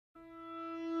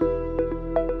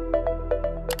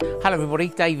Hello everybody,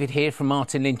 David here from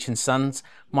Martin Lynch & Sons,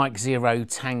 Mike 0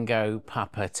 Tango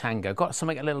Papa Tango. Got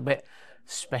something a little bit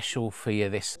special for you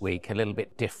this week, a little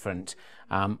bit different.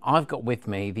 I've got with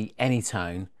me the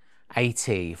AnyTone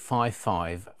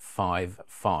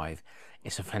AT-5555.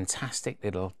 It's a fantastic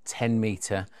little 10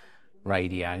 metre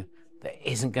radio that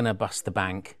isn't going to bust the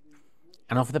bank.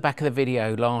 And off the back of the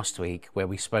video last week where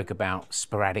we spoke about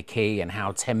sporadic key and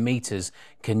how 10 metres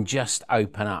can just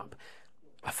open up,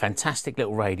 a fantastic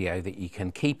little radio that you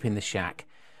can keep in the shack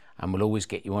and will always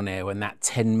get you on air when that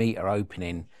 10 metre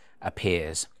opening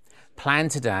appears. Plan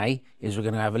today is we're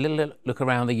going to have a little look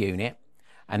around the unit,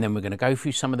 and then we're going to go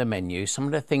through some of the menus, some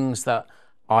of the things that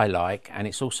I like, and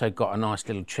it's also got a nice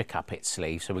little trick up its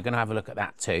sleeve, so we're going to have a look at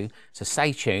that too. So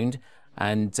stay tuned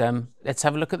and let's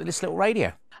have a look at this little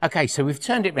radio. Okay, so we've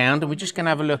turned it round and we're just going to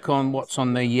have a look on what's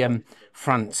on the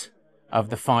front of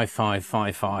the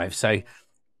 5555. So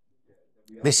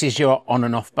this is your on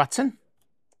and off button,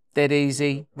 dead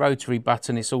easy, rotary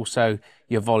button. It's also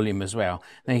your volume as well.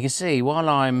 Now you can see while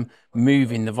I'm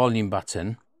moving the volume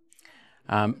button,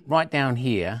 right down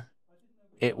here,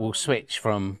 it will switch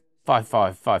from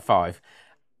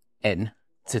 5555N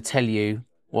to tell you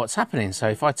what's happening. So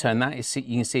if I turn that,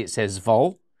 you can see it says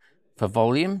vol for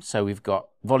volume. So we've got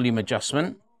volume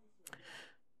adjustment.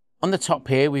 On the top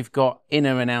here, we've got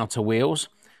inner and outer wheels.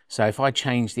 So if I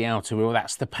change the outer wheel,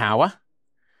 that's the power.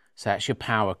 So that's your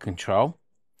power control.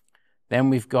 Then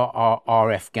we've got our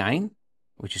RF gain,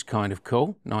 which is kind of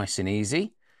cool, nice and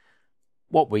easy.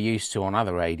 What we're used to on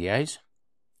other radios.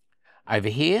 Over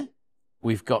here,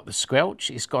 we've got the squelch.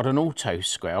 It's got an auto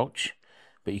squelch,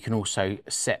 but you can also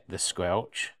set the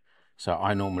squelch. So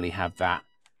I normally have that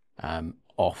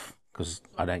off because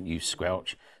I don't use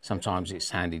squelch. Sometimes it's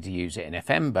handy to use it in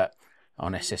FM, but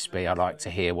on SSB, I like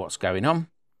to hear what's going on.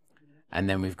 And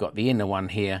then we've got the inner one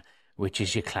here, which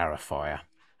is your clarifier.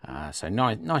 So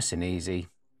nice and easy.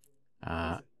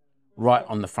 Right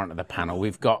on the front of the panel,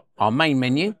 we've got our main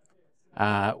menu.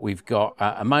 We've got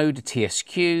a mode,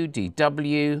 TSQ,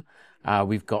 DW.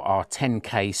 We've got our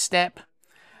 10K step.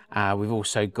 We've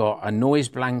also got a noise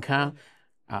blanker.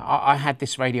 I had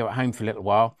this radio at home for a little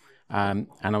while, and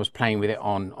I was playing with it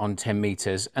on 10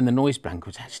 meters, and the noise blanker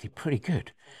was actually pretty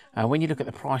good. When you look at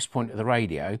the price point of the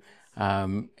radio,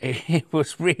 it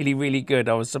was really, really good.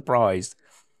 I was surprised.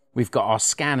 We've got our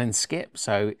scan and skip.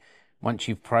 So once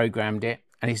you've programmed it,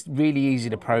 and it's really easy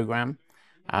to program.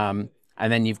 And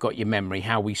then you've got your memory,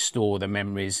 how we store the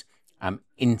memories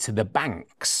into the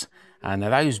banks. And now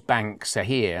those banks are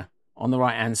here on the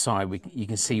right hand side. You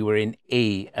can see we're in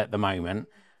E at the moment,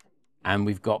 and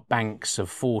we've got banks of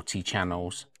 40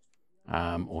 channels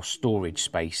or storage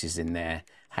spaces in there,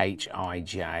 H, I,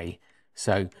 J.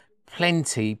 So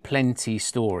plenty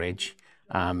storage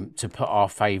to put our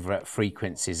favorite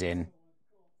frequencies in,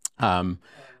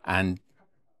 and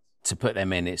to put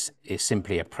them in, it's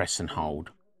simply a press and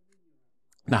hold.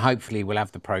 Now hopefully we'll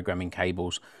have the programming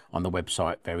cables on the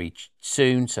website very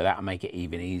soon, so that'll make it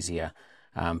even easier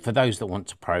for those that want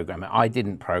to program it. I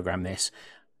didn't program this.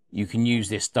 You can use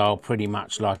this dial pretty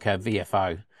much like a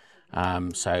VFO,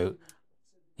 so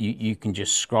you can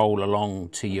just scroll along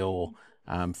to your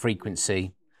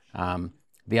frequency.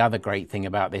 The other great thing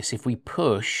about this, if we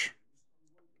push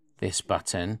this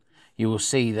button, you will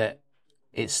see that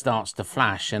it starts to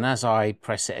flash, and as I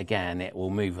press it again, it will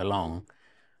move along,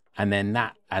 and then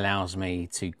that allows me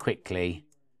to quickly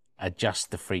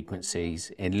adjust the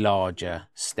frequencies in larger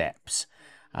steps.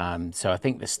 So I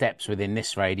think the steps within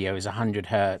this radio is 100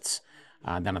 hertz,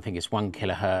 then I think it's 1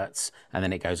 kilohertz, and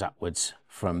then it goes upwards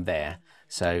from there.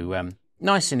 So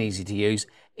nice and easy to use,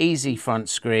 easy front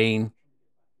screen,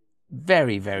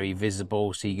 very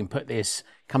visible. So you can put this,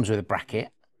 comes with a bracket,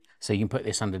 so you can put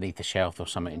this underneath the shelf or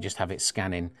something and just have it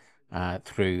scanning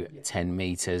through 10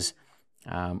 meters.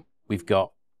 We've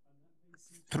got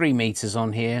 3 meters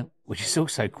on here, which is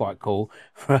also quite cool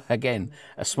for, again,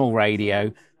 a small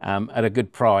radio at a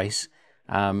good price.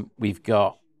 We've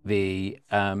got the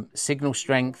signal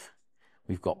strength,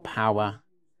 we've got power,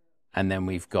 and then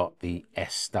we've got the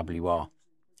SWR.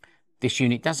 This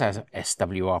unit does have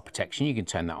SWR protection. You can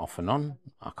turn that off and on.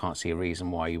 I can't see a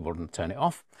reason why you wouldn't turn it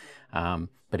off,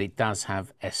 but it does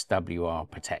have SWR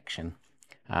protection.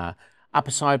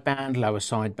 Upper sideband, lower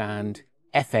sideband,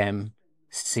 FM,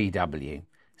 CW.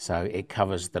 So it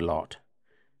covers the lot.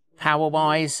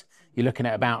 Power-wise, you're looking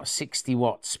at about 60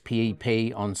 watts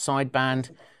PEP on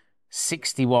sideband,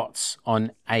 60 watts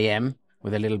on AM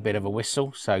with a little bit of a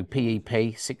whistle. So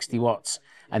PEP, 60 watts,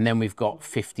 and then we've got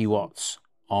 50 watts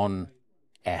on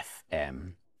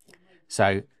FM.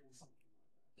 So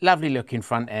lovely looking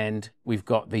front end. We've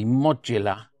got the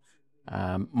modular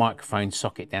microphone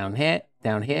socket down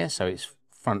here, so it's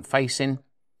front facing.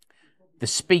 The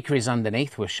speaker is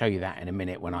underneath. We'll show you that in a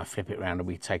minute when I flip it around and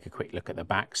we take a quick look at the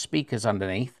back. Speaker's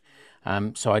underneath.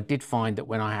 So I did find that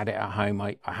when I had it at home,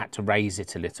 I had to raise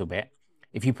it a little bit.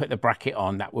 If you put the bracket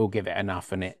on, that will give it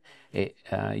enough, and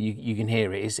you can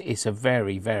hear it. It's a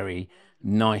very, very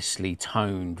nicely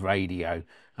toned radio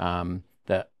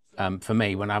that for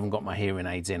me, when I haven't got my hearing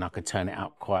aids in, I could turn it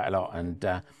up quite a lot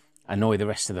and annoy the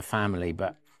rest of the family.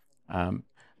 But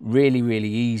really, really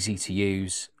easy to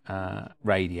use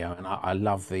radio, and I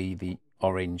love the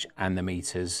orange and the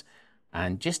meters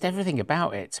and just everything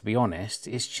about it. To be honest,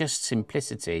 it's just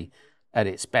simplicity at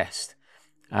its best.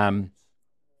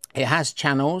 It has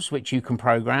channels which you can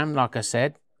program, like I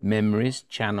said, memories,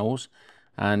 channels,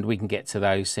 and we can get to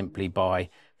those simply by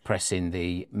pressing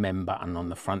the mem button on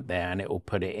the front there, and it will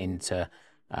put it into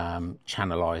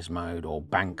channelize mode or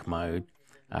bank mode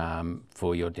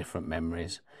for your different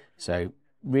memories. So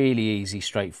really easy,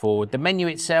 straightforward. The menu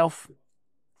itself,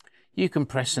 you can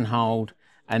press and hold,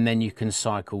 and then you can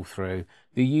cycle through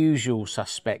the usual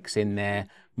suspects in there.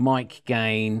 Mic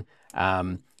gain,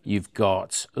 you've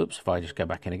got, oops, if I just go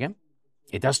back in again,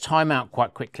 it does time out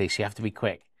quite quickly, so you have to be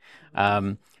quick.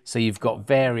 So you've got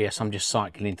various, I'm just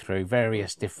cycling through,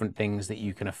 various different things that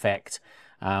you can affect.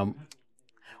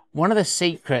 One of the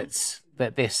secrets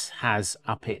that this has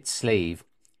up its sleeve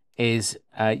is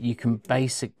you can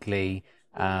basically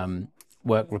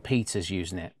work repeaters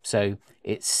using it. So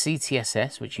it's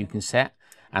CTSS, which you can set,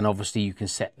 and obviously you can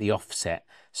set the offset.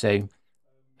 So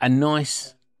a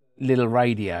nice little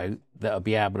radio that'll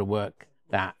be able to work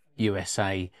that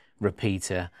USA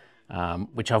repeater,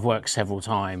 which I've worked several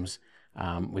times,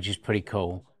 which is pretty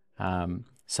cool.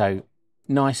 So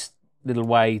nice little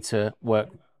way to work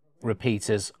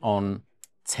repeaters on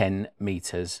 10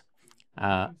 meters.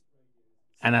 And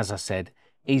as I said,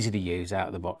 easy to use out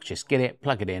of the box. Just get it,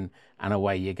 plug it in, and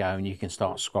away you go, and you can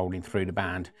start scrolling through the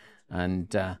band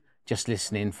and just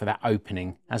listening for that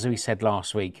opening. As we said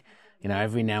last week, you know,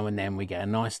 every now and then we get a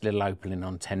nice little opening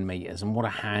on 10 meters, and what a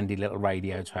handy little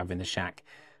radio to have in the shack,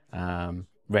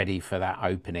 ready for that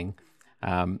opening.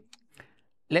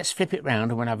 Let's flip it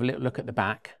round and we'll have a little look at the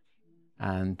back,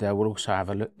 and we'll also have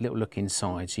a little look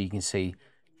inside so you can see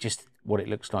just what it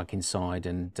looks like inside.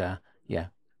 And yeah,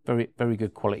 very, very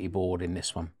good quality board in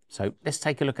this one. So let's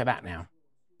take a look at that now.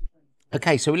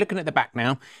 Okay, so we're looking at the back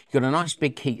now. You've got a nice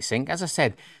big heat sink. As I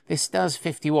said, this does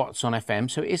 50 watts on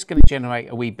FM, so it is going to generate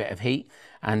a wee bit of heat,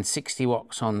 and 60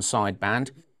 watts on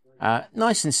sideband.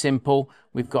 Nice and simple.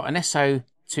 We've got an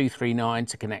SO239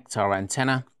 to connect our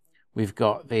antenna. We've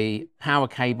got the power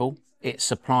cable. It's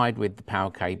supplied with the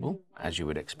power cable, as you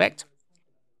would expect.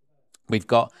 We've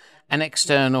got an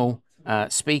external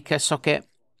speaker socket.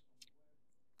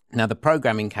 Now, the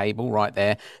programming cable right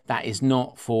there, that is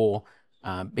not for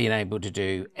being able to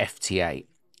do FT8.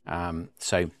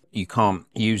 So you can't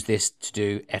use this to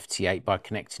do FT8 by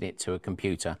connecting it to a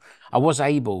computer. I was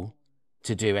able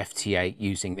to do FT8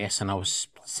 using this, and I was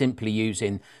simply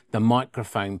using the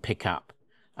microphone pickup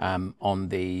on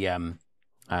the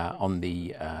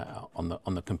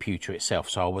computer itself.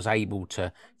 So I was able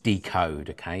to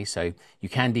decode. Okay, so you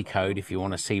can decode if you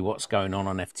want to see what's going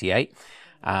on FT8.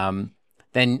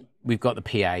 Then we've got the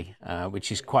PA,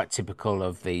 which is quite typical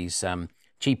of these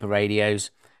cheaper radios,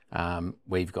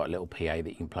 where you've got a little PA that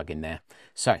you can plug in there.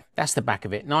 So that's the back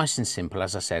of it. Nice and simple.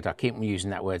 As I said, I keep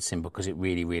using that word simple because it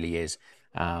really, really is.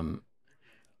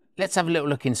 Let's have a little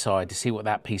look inside to see what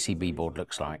that PCB board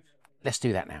looks like. Let's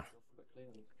do that now.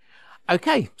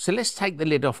 Okay, so let's take the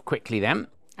lid off quickly then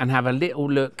and have a little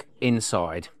look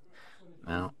inside.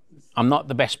 Now, I'm not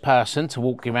the best person to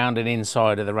walk around an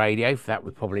inside of the radio. For that,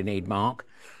 we probably need Mark.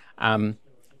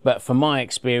 But from my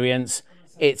experience,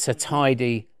 it's a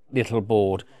tidy little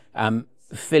board,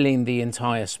 filling the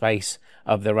entire space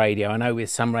of the radio. I know with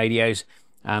some radios,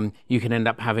 you can end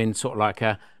up having sort of like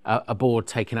a board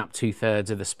taking up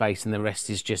 2/3 of the space and the rest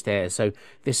is just air. So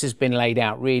this has been laid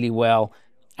out really well,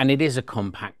 and it is a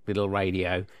compact little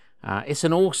radio. It's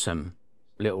an awesome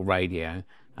little radio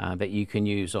that you can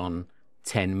use on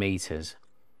 10 meters.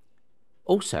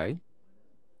 Also,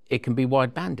 it can be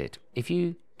wide banded. If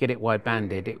you get it wide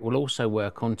banded, it will also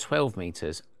work on 12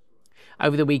 meters.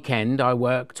 Over the weekend, I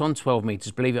worked on 12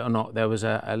 meters. Believe it or not, there was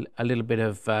a little bit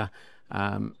of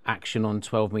action on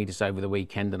 12 meters over the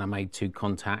weekend, and I made 2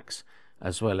 contacts,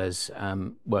 as well as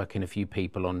working a few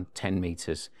people on 10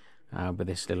 meters with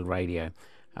this little radio.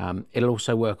 It'll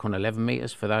also work on 11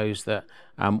 meters for those that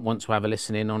want to have a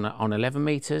listen in on 11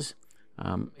 meters.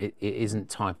 It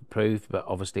isn't type approved, but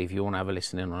obviously if you want to have a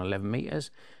listen in on 11 meters,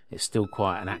 it's still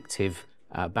quite an active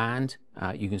band,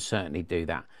 you can certainly do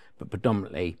that. But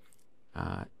predominantly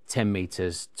 10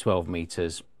 meters, 12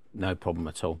 meters, no problem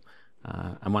at all.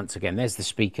 And once again, there's the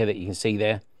speaker that you can see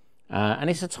there. And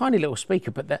it's a tiny little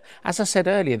speaker, but as I said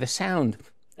earlier, the sound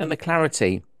and the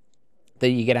clarity that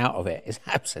you get out of it is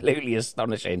absolutely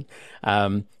astonishing.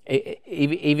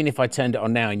 Even if I turned it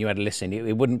on now and you had to listen,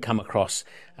 it wouldn't come across.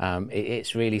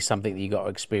 It's really something that you got to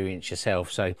experience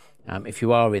yourself. So if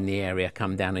you are in the area,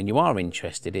 come down, and you are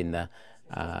interested in the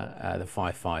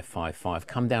 5555,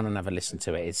 come down and have a listen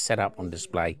to it. It's set up on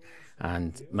display,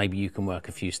 and maybe you can work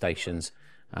a few stations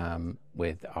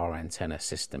with our antenna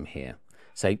system here.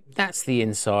 So that's the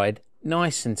inside,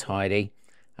 nice and tidy.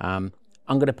 I'm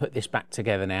going to put this back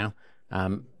together now.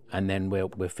 And then we'll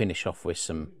finish off with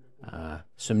some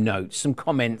notes, some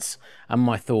comments, and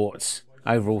my thoughts,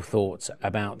 overall thoughts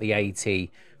about the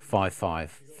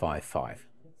AT-5555.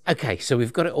 Okay, so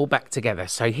we've got it all back together.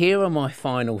 So here are my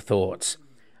final thoughts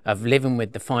of living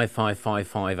with the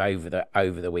 5555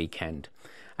 over the weekend.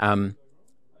 I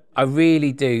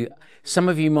really do. Some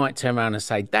of you might turn around and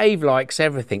say, Dave likes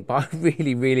everything, but I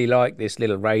really like this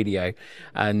little radio,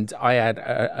 and I had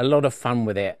a lot of fun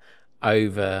with it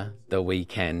over the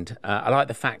weekend. I like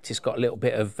the fact it's got a little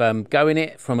bit of go in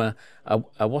it from a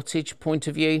wattage point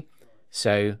of view.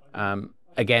 So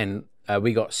again,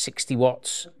 we got 60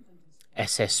 watts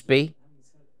SSB,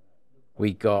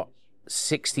 we got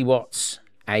 60 watts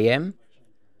AM,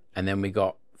 and then we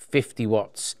got 50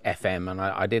 watts FM. And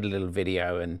I did a little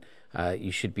video, and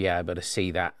you should be able to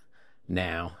see that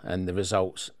now. And the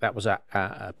results, that was a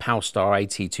Palstar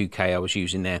AT2K I was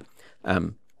using there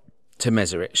to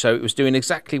measure it. So it was doing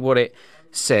exactly what it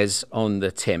says on the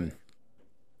tin.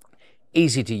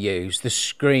 Easy to use. The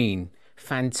screen,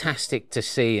 fantastic to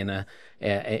see in a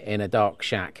dark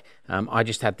shack. I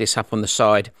just had this up on the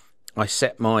side. I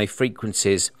set my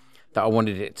frequencies that I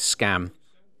wanted it to scan,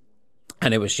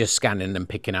 and it was just scanning and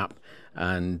picking up,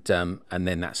 and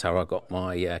then that's how I got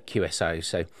my QSO.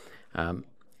 So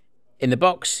in the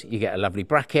box you get a lovely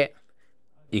bracket,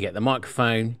 you get the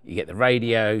microphone, you get the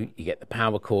radio, you get the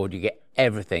power cord, you get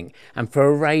everything. And for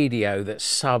a radio that's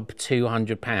sub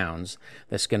 £200,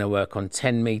 that's going to work on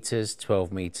 10 meters,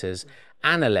 12 meters,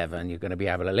 and 11, you're going to be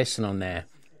able to listen on there.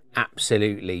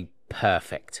 Absolutely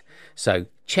perfect. So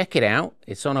check it out.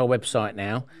 It's on our website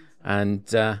now. And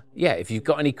yeah, if you've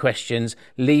got any questions,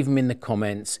 leave them in the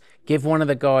comments. Give one of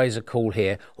the guys a call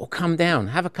here, or come down,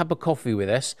 have a cup of coffee with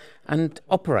us and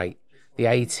operate the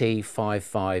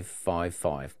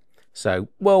AT-5555. So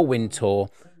whirlwind tour,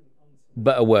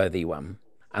 but a worthy one.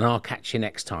 And I'll catch you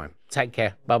next time. Take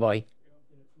care. Bye-bye.